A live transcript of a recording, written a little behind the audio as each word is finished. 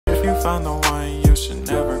If you found the one, you should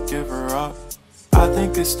never give her up. I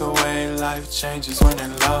think it's the way life changes when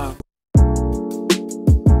in love.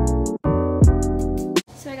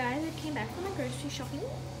 So guys, I came back from my grocery shopping.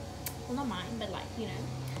 Well, not mine, but like, you know.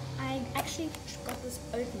 I actually got this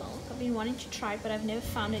oat milk. I've been wanting to try it, but I've never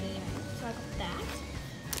found it anywhere. So I got that.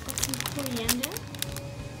 Got some coriander.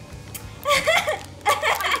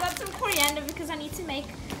 I got some coriander because I need to make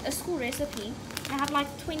a school recipe. I have like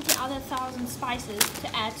 20,000 spices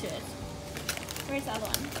to add to it. Where's the other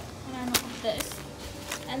one? And I got this.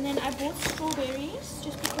 And then I bought strawberries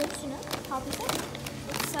just because, you know, how is it?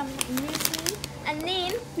 With some muesli. And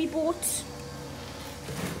then we bought...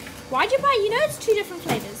 Why'd you buy? You know it's 2 different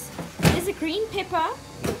flavors. There's a green pepper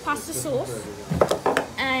pasta sauce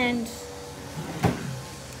and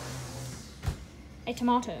a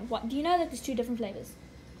tomato. What? Do you know that there's 2 different flavors?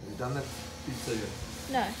 Have you done that pizza yet?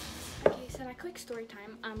 No. Okay, so like quick story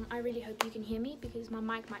time. I really hope you can hear me because my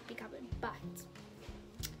mic might be covered, but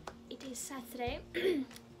it is Saturday,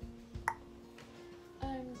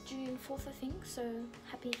 June 4th, I think. So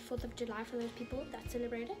happy 4th of July for those people that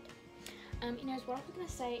celebrate it. You know, what I'm gonna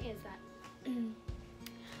say is that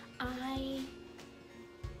I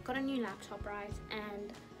got a new laptop, right,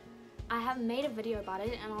 and I have made a video about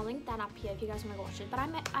it, and I'll link that up here if you guys want to watch it. But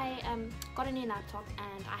I got a new laptop,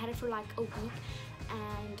 and I had it for like a week,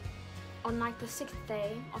 and on like the 6th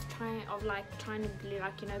day of trying to do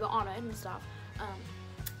like, you know, go on it and stuff,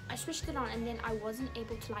 I switched it on, and then I wasn't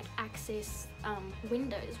able to like access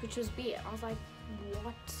Windows, which was weird. I was like,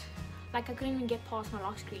 what? Like I couldn't even get past my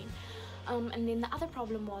lock screen. And then the other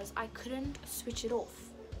problem was I couldn't switch it off.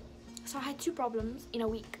 So I had 2 problems in a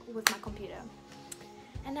week with my computer.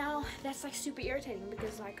 And now that's like super irritating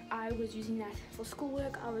because like I was using that for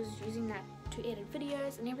schoolwork, I was using that to edit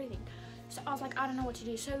videos and everything. So I was like, I don't know what to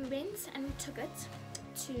do. So we went and we took it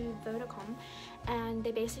to Vodacom, and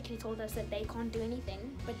they basically told us that they can't do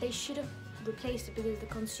anything, but they should have replaced it because the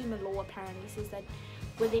consumer law apparently says that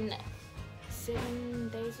within 7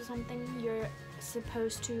 days or something you're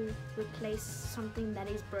supposed to replace something that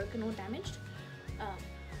is broken or damaged.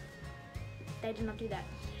 They did not do that,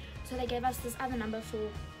 so they gave us this other number for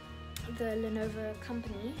the Lenovo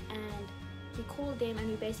company, and we called them and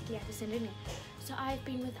we basically had to send it in. So I've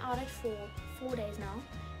been without it for 4 days now,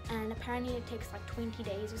 and apparently it takes like 20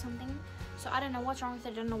 days or something. So I don't know what's wrong with it,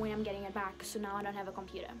 I don't know when I'm getting it back. So now I don't have a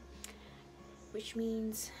computer, which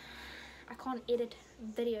means I can't edit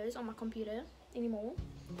videos on my computer anymore.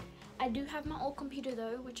 I do have my old computer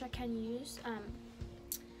though, which I can use,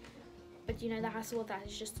 but you know, the hassle with that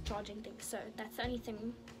is just the charging thing. So that's the only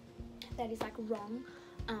thing that is like wrong.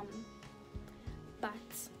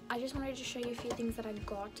 But I just wanted to show you a few things that I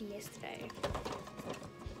got yesterday.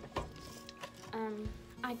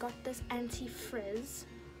 I got this anti-frizz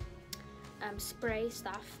spray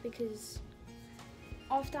stuff because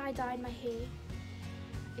after I dyed my hair,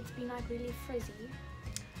 it's been like really frizzy.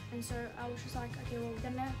 And so I was just like, okay, well, we're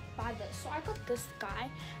gonna buy this. So I got this guy,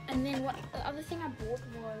 and then the other thing I bought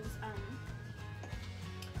was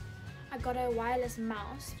I got a wireless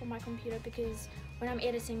mouse for my computer because when I'm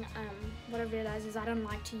editing, what I've realized is I don't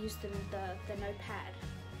like to use the notepad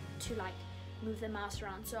to like move the mouse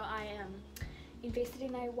around. So I invested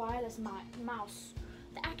in a wireless mouse.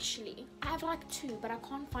 Actually, I have like 2, but I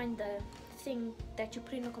can't find the thing that you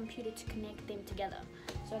put in a computer to connect them together.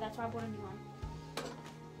 So that's why I bought a new one.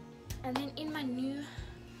 And then in my new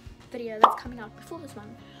video that's coming out before this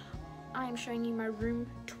one, I am showing you my room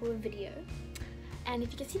tour video. And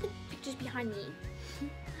if you can see the pictures behind me,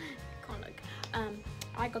 can't look.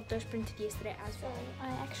 I got those printed yesterday as well. I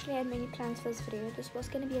actually had many plans for this video. This was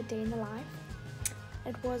going to be a day in the life.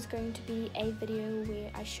 It was going to be a video where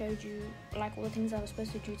I showed you like all the things I was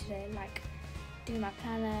supposed to do today, like do my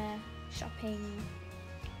planner, shopping.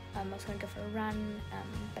 I was going to go for a run,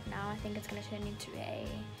 but now I think it's going to turn into a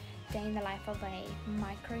day in the life of a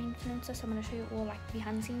micro influencer. So I'm going to show you all like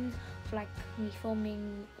behind the scenes for like me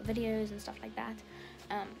filming videos and stuff like that.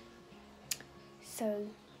 So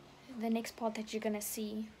the next part that you're going to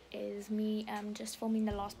see is me just filming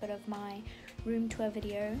the last bit of my room tour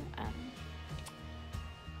video.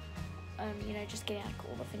 You know, just getting like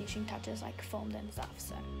all the finishing touches like filmed and stuff.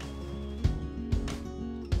 So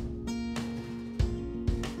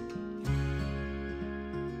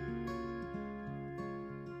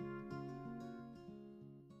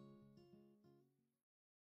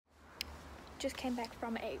just came back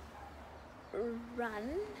from a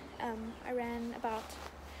run. I ran about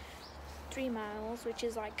 3 miles, which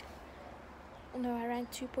is like, no, I ran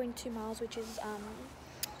 2.2 miles, which is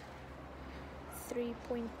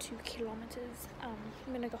 3.2 kilometers.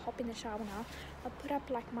 I'm gonna go hop in the shower now. I'll put up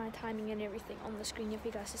like my timing and everything on the screen for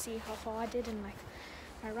you guys to see how far I did and like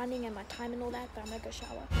my running and my time and all that, but I'm gonna go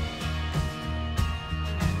shower.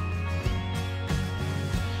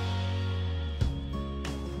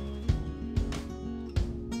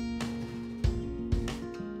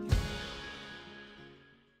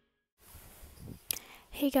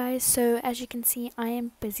 Hey guys, so as you can see, I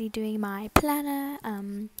am busy doing my planner.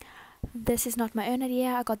 This is not my own idea.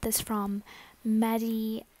 I got this from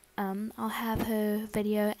Maddie. I'll have her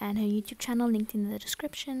video and her YouTube channel linked in the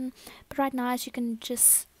description. But right now, as you can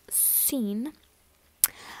just seen,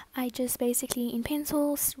 I just basically in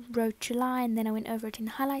pencils wrote July and then I went over it in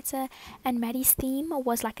highlighter. And Maddie's theme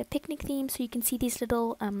was like a picnic theme, so you can see these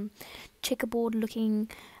little checkerboard looking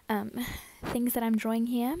things that I'm drawing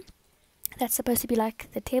here. That's supposed to be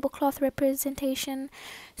like the tablecloth representation,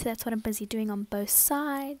 so that's what I'm busy doing on both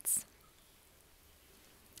sides.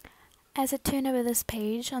 As I turn over this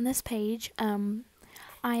page, on this page,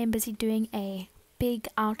 I am busy doing a big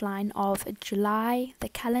outline of July, the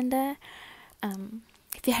calendar.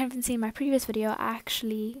 If you haven't seen my previous video, I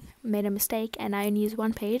actually made a mistake and I only used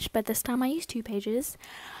one page, but this time I used 2 pages.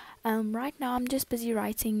 Right now I'm just busy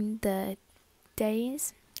writing the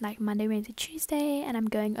days, like Monday, Wednesday, Tuesday, and I'm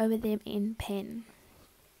going over them in pen.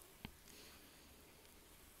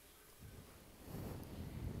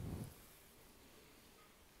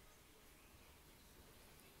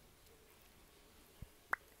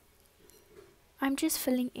 I'm just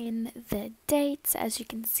filling in the dates, as you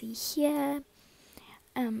can see here,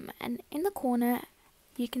 and in the corner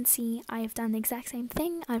you can see I've done the exact same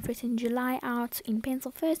thing. I've written July out in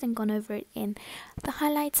pencil first and gone over it in the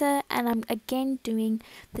highlighter, and I'm again doing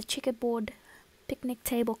the checkerboard picnic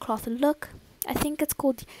tablecloth look. I think it's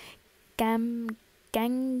called Gangam,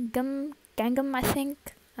 I think.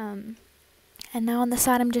 And now on the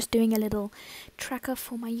side I'm just doing a little tracker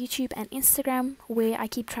for my YouTube and Instagram, where I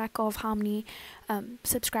keep track of how many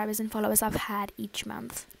subscribers and followers I've had each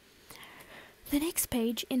month. The next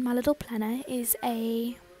page in my little planner is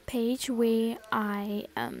a page where I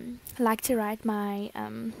like to write my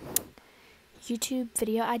YouTube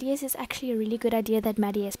video ideas. Is actually a really good idea that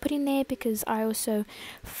Maddie has put in there, because I also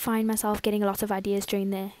find myself getting a lot of ideas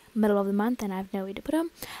during the middle of the month and I have nowhere to put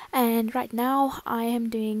them. And right now I am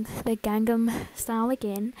doing the Gangnam style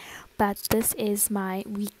again, but this is my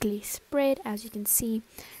weekly spread, as you can see.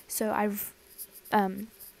 So I've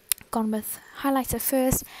gone with highlighter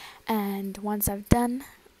first, and once I've done,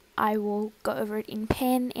 I will go over it in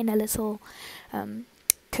pen in a little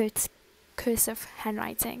cursive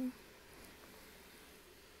handwriting.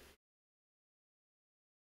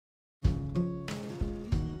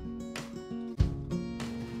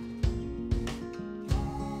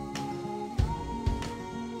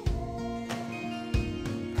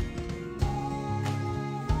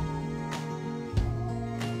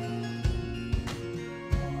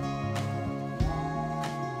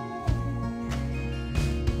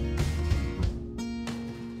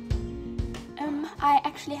 I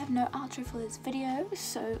actually have no outro for this video,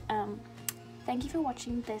 so thank you for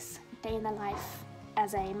watching this day in the life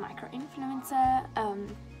as a micro-influencer.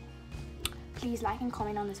 Please like and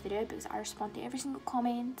comment on this video, because I respond to every single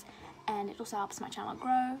comment and it also helps my channel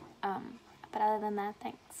grow. But other than that,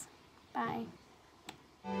 thanks. Bye.